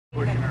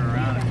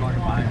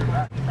behind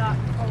your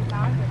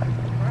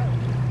back.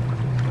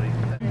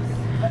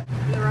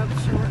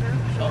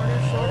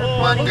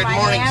 Good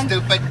morning,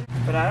 stupid.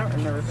 But I don't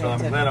remember. So I'm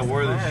glad I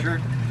wore this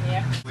shirt.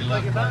 Yeah. We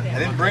love that. I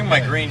didn't bring my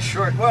green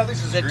short. Well,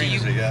 this is as green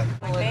as I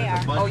got. They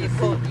are. Oh, you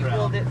pulled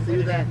it.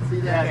 See that? See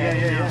that?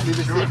 Yeah. See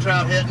the sea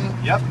trout hitting?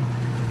 Yep.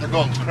 They're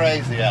going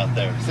crazy out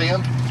there. See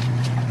them?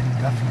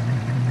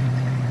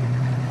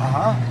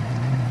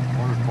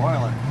 Water's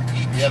boiling.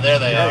 Yeah, there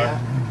they are.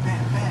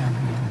 Bam,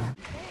 bam.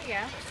 There you go.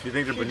 You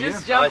think they're You bonita?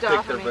 just jumped I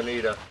off think of they're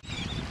me. bonita.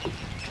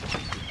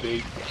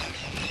 Big.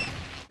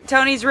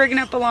 Tony's rigging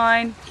up a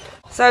line.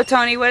 So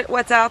Tony,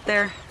 what's out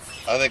there?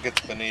 I think it's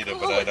bonita,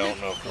 but I don't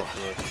know for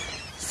sure.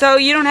 So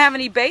you don't have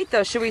any bait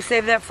though. Should we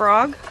save that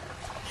frog?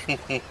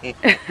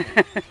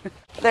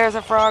 There's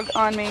a frog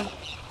on me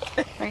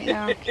right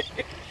now.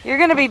 You're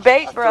gonna be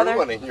bait, brother. I threw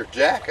one in your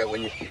jacket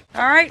when you.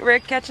 All right,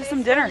 Rick, catch us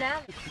some dinner.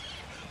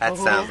 That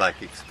sounds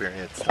like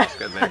experience. Talk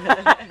good man.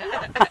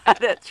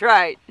 That's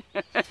right.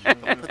 Put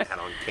that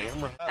on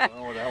camera. I don't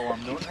know what the hell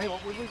I'm doing. Hey,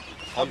 what was it?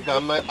 I'm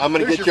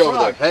gonna There's get your you over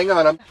there. frog. Hang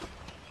on.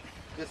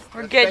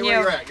 We're getting stay where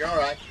you. You're at. You're all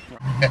right.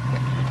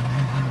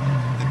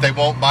 If they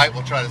won't bite,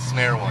 we'll try to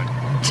snare one.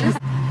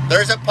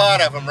 There's a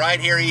pot of them right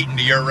here eating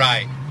to your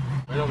right.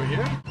 Right over here?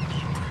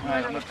 All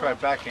right, I'm gonna try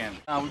backhand.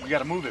 You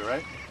gotta move it,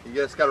 right? You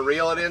just gotta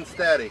reel it in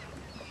steady.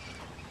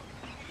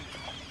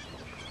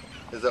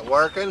 Is it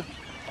working?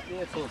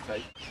 Yeah, it's a little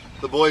tight.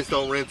 The boys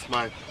don't rinse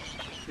mine.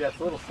 Yeah, it's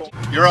a little full.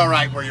 You're all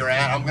right where you're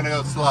at. I'm gonna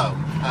go slow.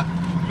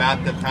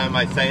 About the time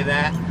I say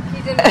that,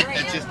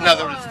 it's just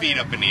another with his feet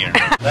up in the air.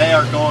 They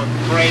are going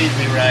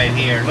crazy right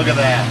here. Look at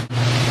that.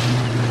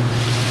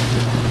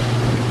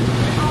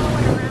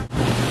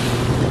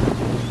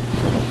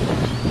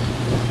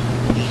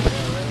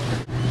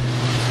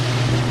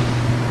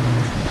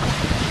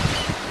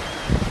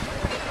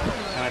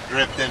 Kind of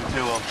drift into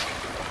them.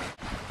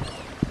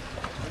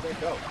 Where'd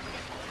they go?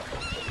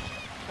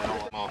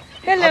 Hello.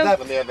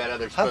 Let me have that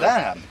other spoon. How'd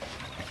that happen?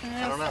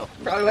 I don't know.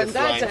 Probably wasn't This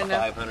that line's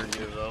enough. 500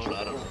 years old.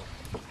 I don't know.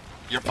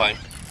 You're fine.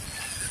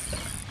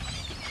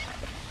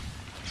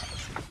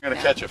 I'm gonna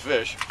catch a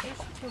fish.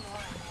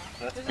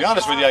 To be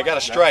honest with you, I got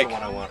a strike. That's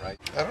the one I want, right?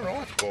 I don't know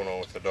what's going on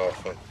with the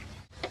dolphin.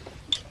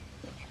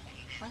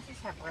 Why does this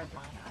have red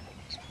line on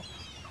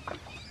it?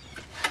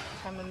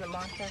 Come in the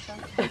monster or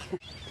something?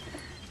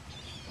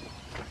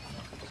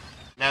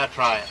 Now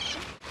try it.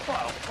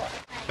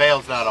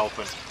 Bail's not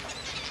open.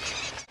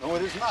 No,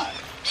 it is not.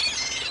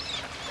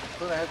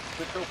 Put it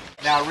open.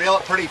 Now reel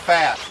it pretty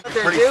fast. It's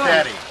they're pretty doing.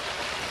 steady.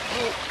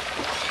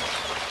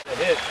 It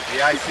hit.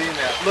 Yeah, I seen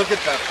that. Look at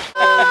that.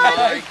 Oh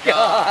my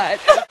God.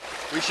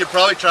 We should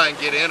probably try and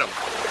get in him.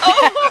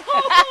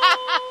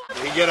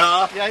 Did he get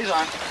off? Yeah, he's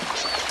on.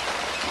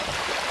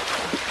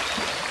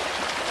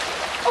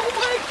 Oh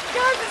my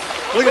God!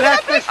 Look at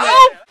that fish.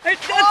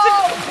 That's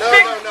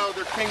No,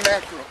 they're king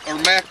mackerel or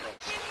mackerel.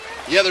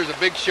 Yeah, there's a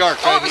big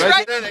shark right it's here.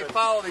 right There, they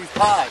follow these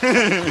pods.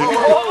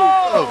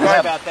 Oh, Sorry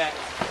about that.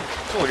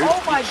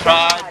 oh my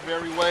Tried God!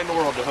 every way in the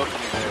world to hook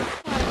me there.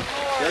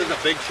 There's a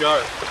big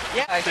shark.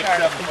 Yeah, 6,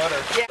 7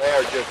 footer. Yeah. They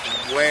are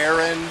just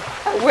wearing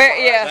Where?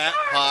 Yeah. that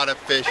pot of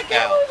fish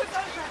out.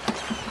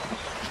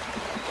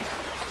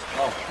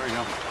 Oh, there you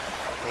go.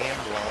 Damn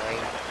line.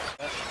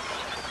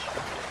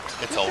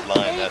 It's old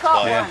line, that's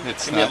why. Yeah,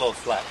 it's Give me a not. little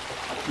slack.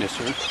 Yes,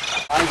 sir.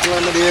 Size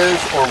limit is,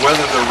 or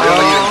whether they're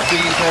really in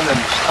season, and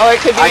Oh, it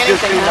could be I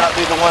just anything, do huh? not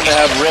be the one to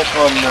have Rick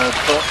on the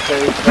front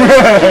page.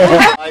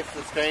 Life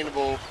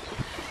Sustainable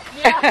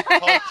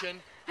Coaching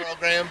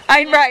Program.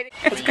 I'm right.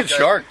 That's a good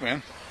shark,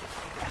 man.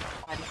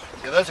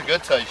 Yeah, that's a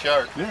good sized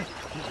shark. Yeah,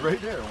 he's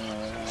right there.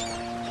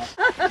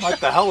 What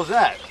the hell is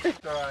that?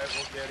 Alright,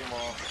 we'll get him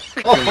off.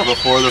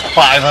 Before they're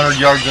 500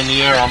 yards in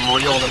the air, I'm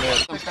reeling them in.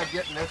 I think I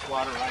get in this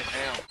water right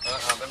now.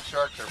 Them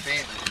sharks are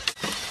feeding.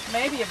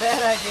 Maybe a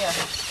bad idea.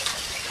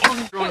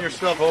 Throwing your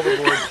stuff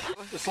overboard.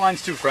 This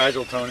line's too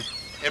fragile, Tony.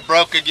 It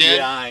broke again.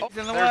 Yeah, I It's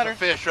in the There's water. a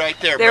fish right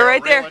there. They're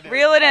Meryl. right there.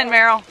 Reel it in,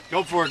 Meryl.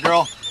 Go for it,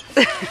 girl.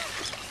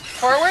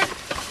 Forward?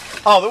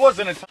 Oh, there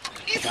wasn't a.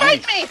 You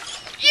spiked me!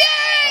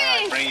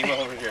 Yay! Bring him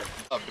over here.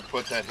 I'll have to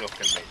put that hook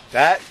in me.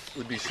 That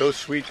would be so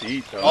sweet to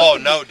eat, though. Oh,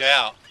 no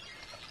doubt.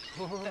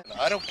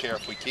 I don't care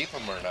if we keep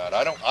them or not.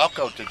 I'll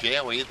go to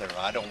jail either.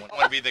 I don't want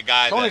to be the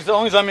guy As that.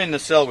 long as I'm in the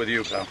cell with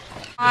you, pal.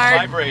 It's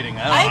Hard. vibrating.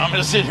 I'm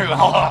gonna sit here.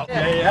 Oh,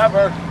 hey,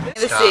 ever.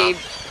 The Stop. seed,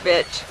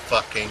 bitch.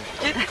 Fucking.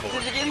 Did you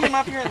get him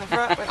up here in the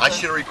front? I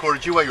should have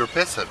recorded you while you were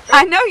pissing.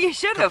 I know you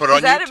should have. Put it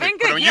on That'd have YouTube. been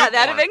Put it good. on Yeah, YouPorn.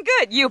 that'd have been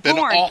good. You Been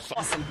porn.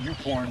 awesome. You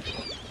porn.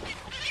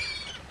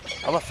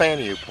 I'm a fan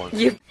of you, porn.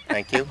 You.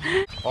 Thank you.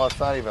 Well, it's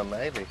not even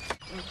maybe.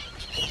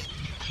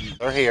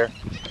 They're here.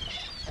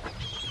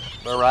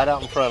 They're right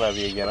out in front of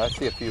you again. I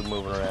see a few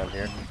moving around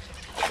here.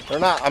 They're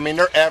not. I mean,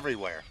 they're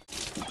everywhere.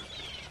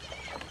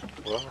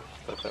 Well,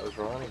 I thought that was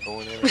Ronnie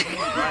going in.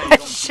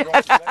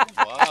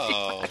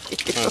 Wow.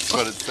 That's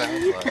what it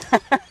sounds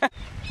like.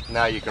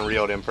 Now you can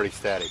reel it in pretty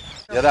steady.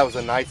 Yeah, that was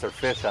a nicer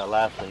fish, that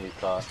last one you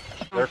caught.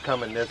 They're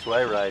coming this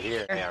way right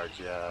here. They are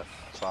just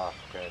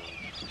fucking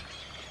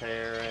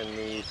tearing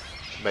these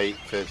bait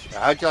fish.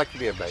 How'd you like to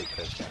be a bait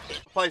fish?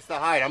 Place to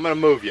hide. I'm gonna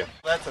move you.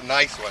 That's a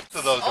nice one.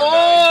 So those are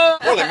nice.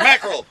 Holy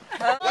mackerel!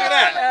 Look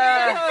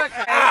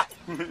at that!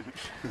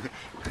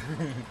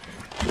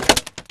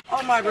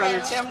 Oh, my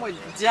brother Tim would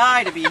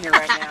die to be here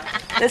right now.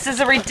 This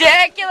is a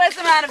ridiculous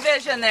amount of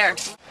fish in there.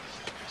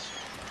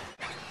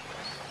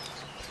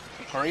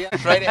 Hurry up.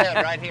 Straight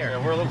ahead, right here.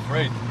 Yeah, we're a little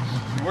afraid.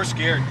 We're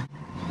scared.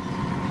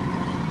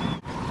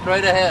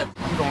 Straight ahead.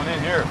 I'm going in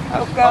here.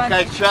 Oh, God.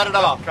 Okay, shut it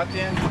off. Cut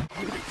the end.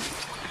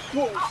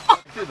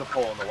 See the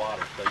pole in the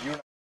water, so you